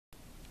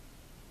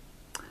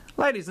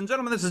Ladies and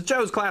gentlemen, this is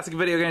Joe's Classic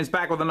Video Games,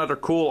 back with another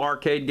cool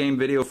arcade game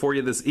video for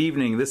you this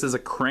evening. This is a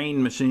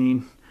crane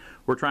machine.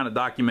 We're trying to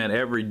document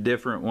every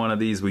different one of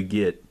these we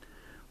get.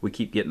 We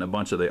keep getting a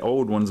bunch of the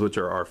old ones, which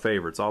are our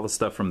favorites. All the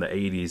stuff from the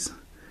 80s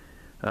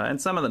and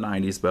some of the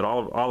 90s, but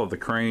all of the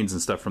cranes and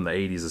stuff from the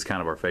 80s is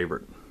kind of our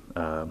favorite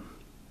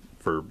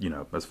for, you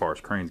know, as far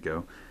as cranes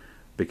go,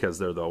 because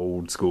they're the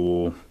old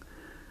school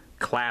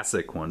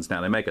classic ones.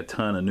 Now, they make a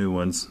ton of new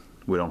ones.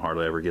 We don't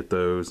hardly ever get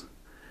those.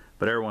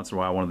 But every once in a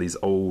while, one of these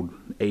old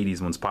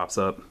 80s ones pops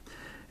up.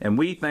 And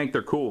we think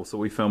they're cool, so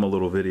we film a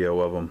little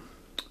video of them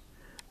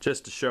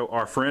just to show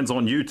our friends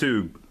on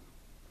YouTube.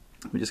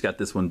 We just got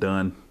this one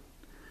done.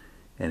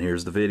 And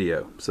here's the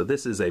video. So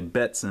this is a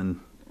Betson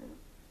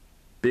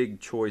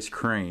Big Choice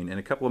crane. In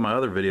a couple of my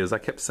other videos, I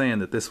kept saying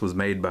that this was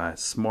made by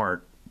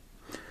Smart.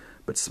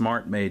 But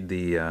Smart made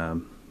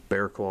the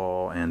Bear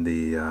Claw and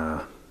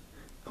the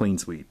Clean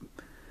Sweep.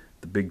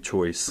 The Big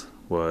Choice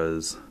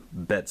was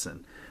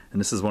Betson. And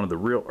this is one of the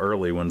real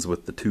early ones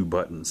with the 2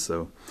 buttons,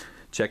 so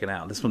check it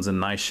out. This one's in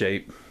nice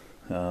shape.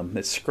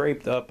 It's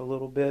scraped up a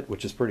little bit,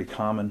 which is pretty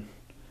common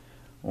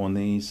on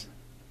these,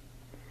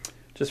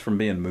 just from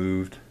being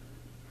moved.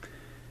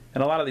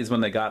 And a lot of these,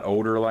 when they got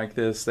older like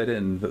this,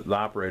 the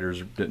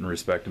operators didn't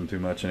respect them too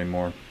much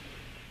anymore,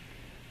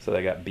 so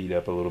they got beat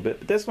up a little bit.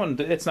 But this one,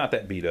 it's not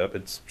that beat up.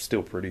 It's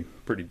still pretty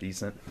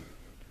decent.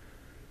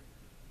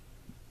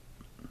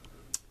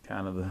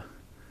 Kind of the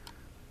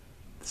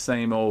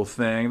same old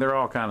thing. They're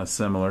all kind of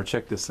similar.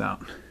 Check this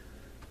out.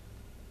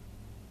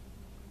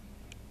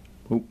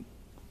 Oop.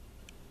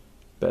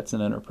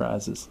 Betson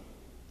Enterprises.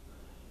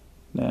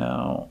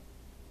 Now,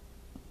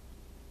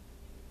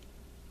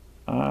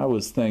 I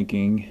was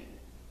thinking,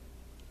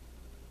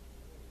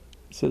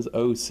 it says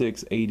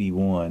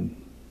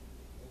 0681.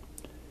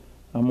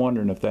 I'm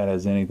wondering if that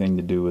has anything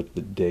to do with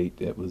the date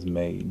it was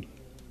made.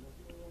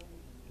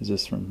 Is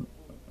this from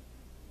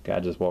guy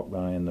just walked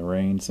by in the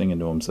rain singing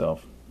to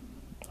himself?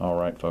 All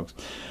right, folks.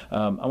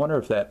 I wonder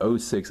if that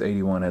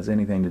 0681 has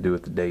anything to do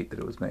with the date that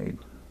it was made.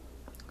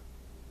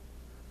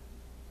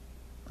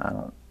 I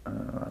don't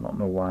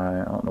know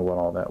why. I don't know what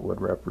all that would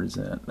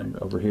represent. And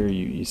over here,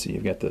 you see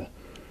you've got the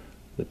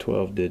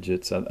 12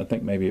 digits. I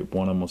think maybe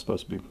one of them was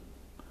supposed to be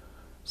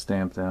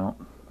stamped out.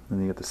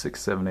 Then you got the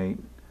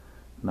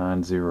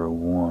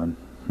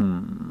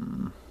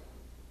 678901.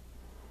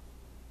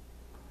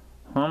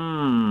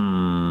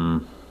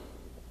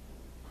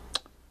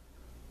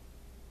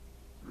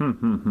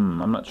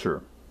 I'm not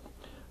sure.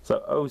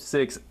 So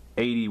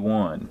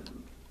 0681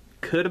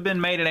 could have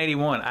been made in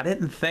 81. I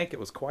didn't think it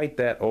was quite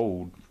that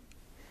old.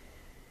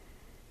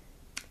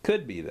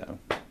 Could be though.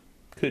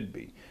 Could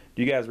be.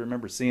 Do you guys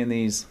remember seeing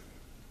these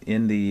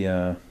in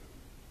the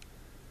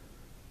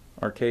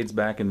arcades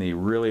back in the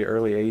really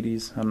early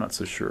 80s? I'm not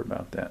so sure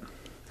about that.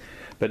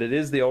 But it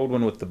is the old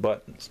one with the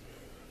buttons.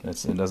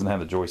 It doesn't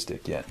have a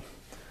joystick yet.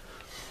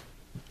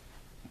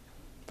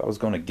 I was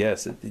going to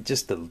guess it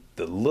just the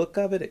look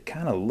of it, it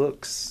kind of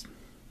looks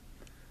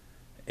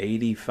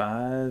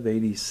 85,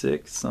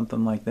 86,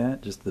 something like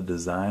that. Just the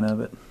design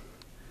of it.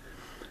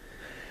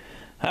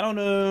 I don't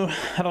know.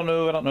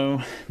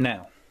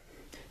 Now,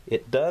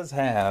 it does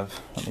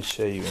have, let me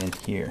show you in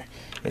here.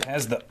 It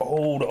has the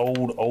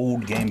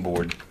old game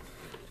board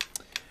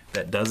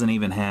that doesn't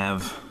even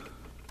have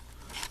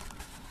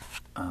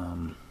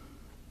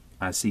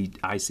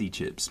IC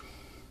chips.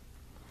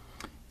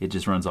 It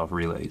just runs off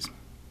relays.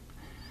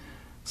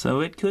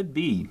 So it could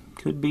be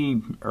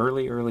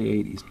early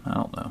 80s. I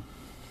don't know.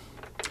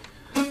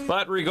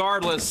 But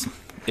regardless,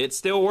 it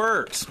still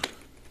works.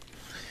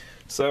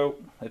 So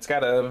it's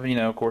got a, you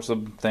know, of course, a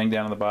thing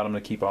down at the bottom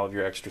to keep all of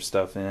your extra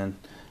stuff in.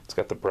 It's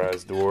got the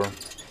prize door.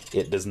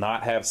 It does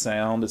not have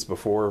sound. It's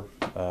before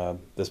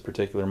this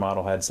particular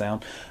model had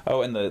sound.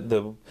 Oh, and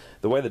the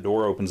way the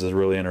door opens is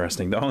really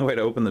interesting. The only way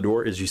to open the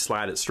door is you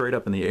slide it straight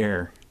up in the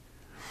air.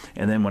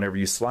 And then whenever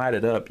you slide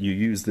it up, you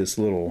use this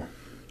little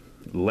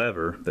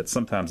lever that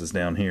sometimes is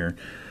down here.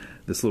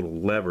 This little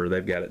lever,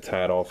 they've got it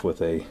tied off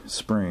with a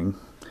spring.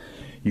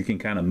 You can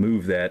kind of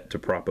move that to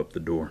prop up the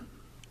door.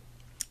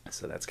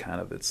 So that's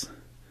kind of its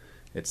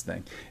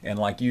thing. And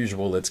like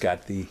usual, it's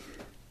got the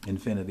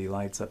infinity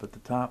lights up at the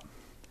top.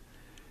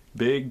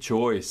 Big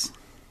choice.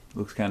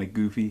 Looks kind of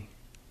goofy.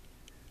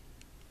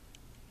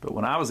 But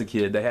when I was a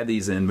kid, they had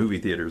these in movie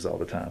theaters all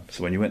the time.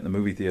 So when you went in the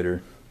movie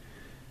theater,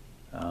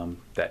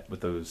 with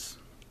those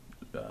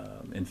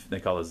they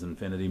call those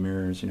infinity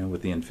mirrors, you know,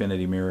 with the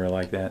infinity mirror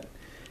like that,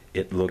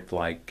 it looked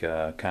like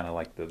kind of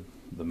like the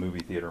movie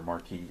theater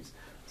marquees.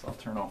 So I'll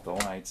turn off the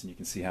lights and you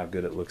can see how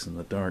good it looks in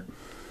the dark.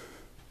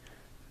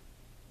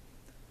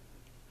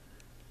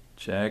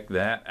 Check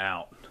that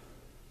out.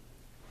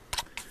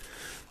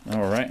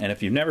 Alright, and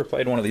if you've never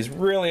played one of these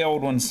really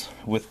old ones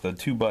with the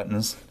 2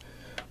 buttons,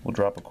 we'll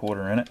drop a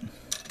quarter in it.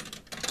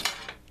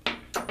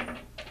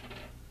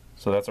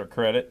 So that's our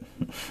credit,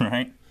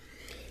 right?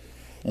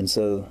 And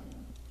so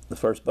the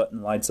first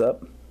button lights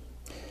up.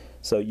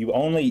 So you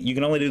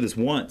can only do this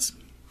once.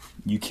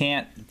 You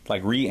can't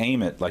like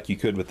re-aim it like you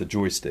could with the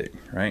joystick,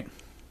 right?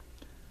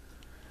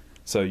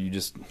 So you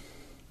just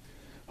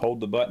Hold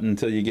the button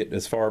until you get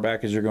as far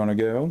back as you're going to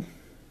go.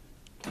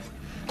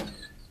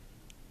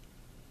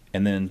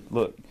 And then,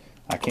 look,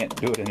 I can't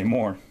do it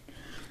anymore.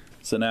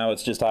 So now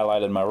it's just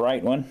highlighted my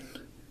right one.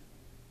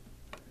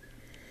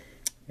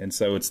 And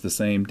so it's the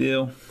same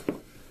deal.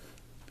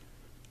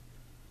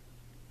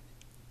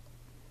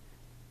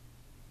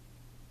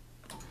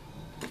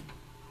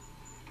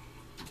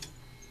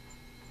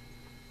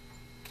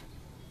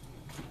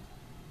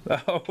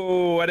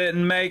 Oh, I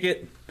didn't make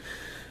it.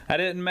 I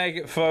didn't make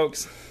it,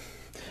 folks.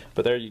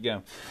 But there you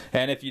go.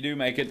 And if you do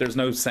make it, there's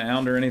no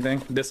sound or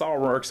anything. This all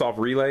works off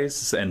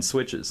relays and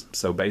switches.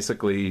 So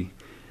basically,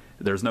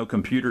 there's no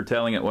computer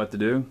telling it what to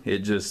do. It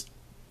just,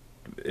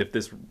 if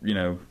this, you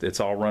know, it's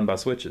all run by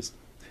switches,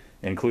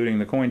 including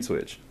the coin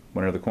switch,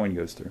 whenever the coin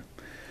goes through.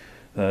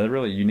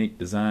 Really unique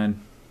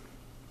design.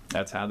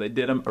 That's how they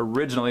did them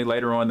originally.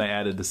 Later on, they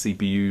added the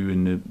CPU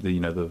and the you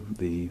know,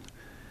 the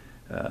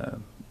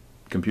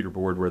computer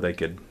board where they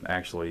could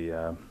actually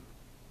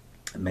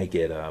make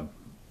it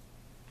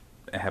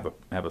have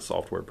a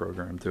software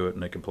program to it,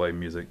 and they can play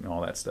music and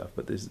all that stuff.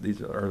 But these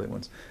are the early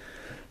ones.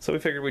 So we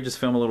figured we'd just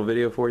film a little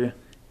video for you.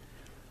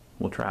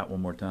 We'll try it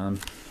one more time.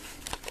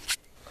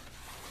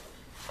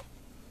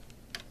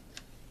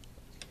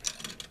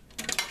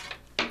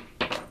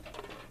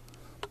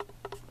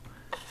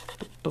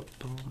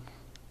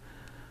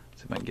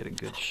 See if I can get a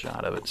good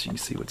shot of it so you can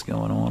see what's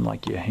going on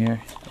like you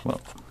hear. Well,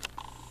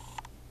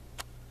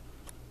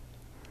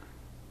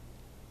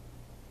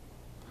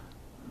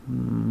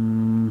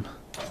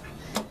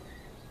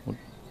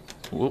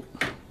 whoop,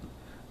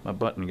 my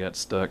button got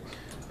stuck.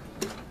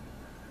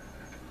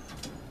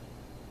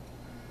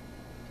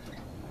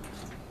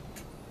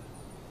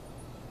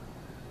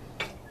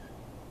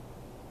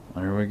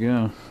 There we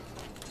go.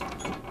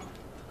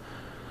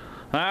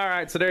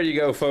 Alright, so there you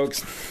go,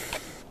 folks.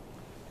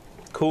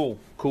 Cool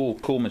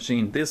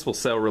machine. This will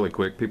sell really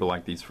quick. People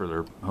like these for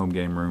their home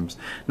game rooms.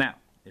 Now,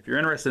 if you're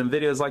interested in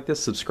videos like this,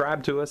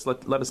 subscribe to us.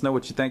 Let us know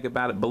what you think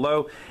about it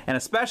below. And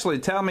especially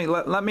tell me,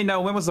 let me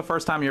know, when was the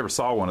first time you ever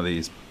saw one of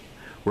these?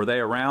 Were they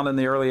around in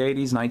the early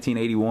 80s,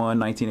 1981,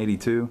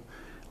 1982?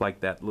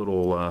 Like that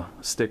little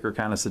sticker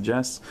kind of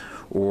suggests?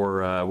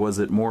 Or was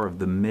it more of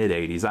the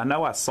mid-80s? I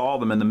know I saw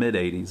them in the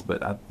mid-80s,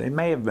 but they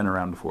may have been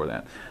around before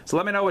that. So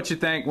let me know what you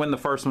think when the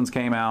first ones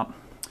came out.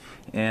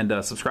 And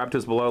subscribe to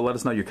us below. Let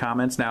us know your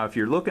comments. Now, if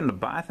you're looking to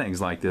buy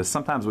things like this,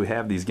 sometimes we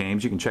have these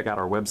games. You can check out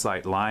our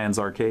website, Lions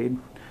Arcade,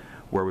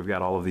 where we've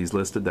got all of these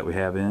listed that we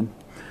have in.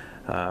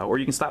 Or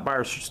you can stop by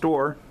our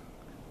store.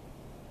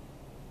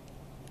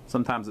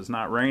 Sometimes it's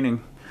not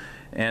raining.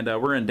 And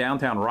we're in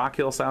downtown Rock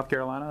Hill, South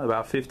Carolina,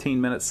 about 15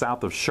 minutes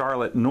south of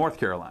Charlotte, North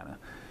Carolina.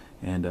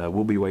 And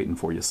we'll be waiting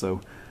for you. So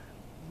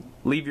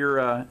leave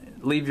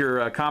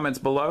your comments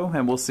below,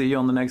 and we'll see you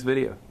on the next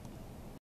video.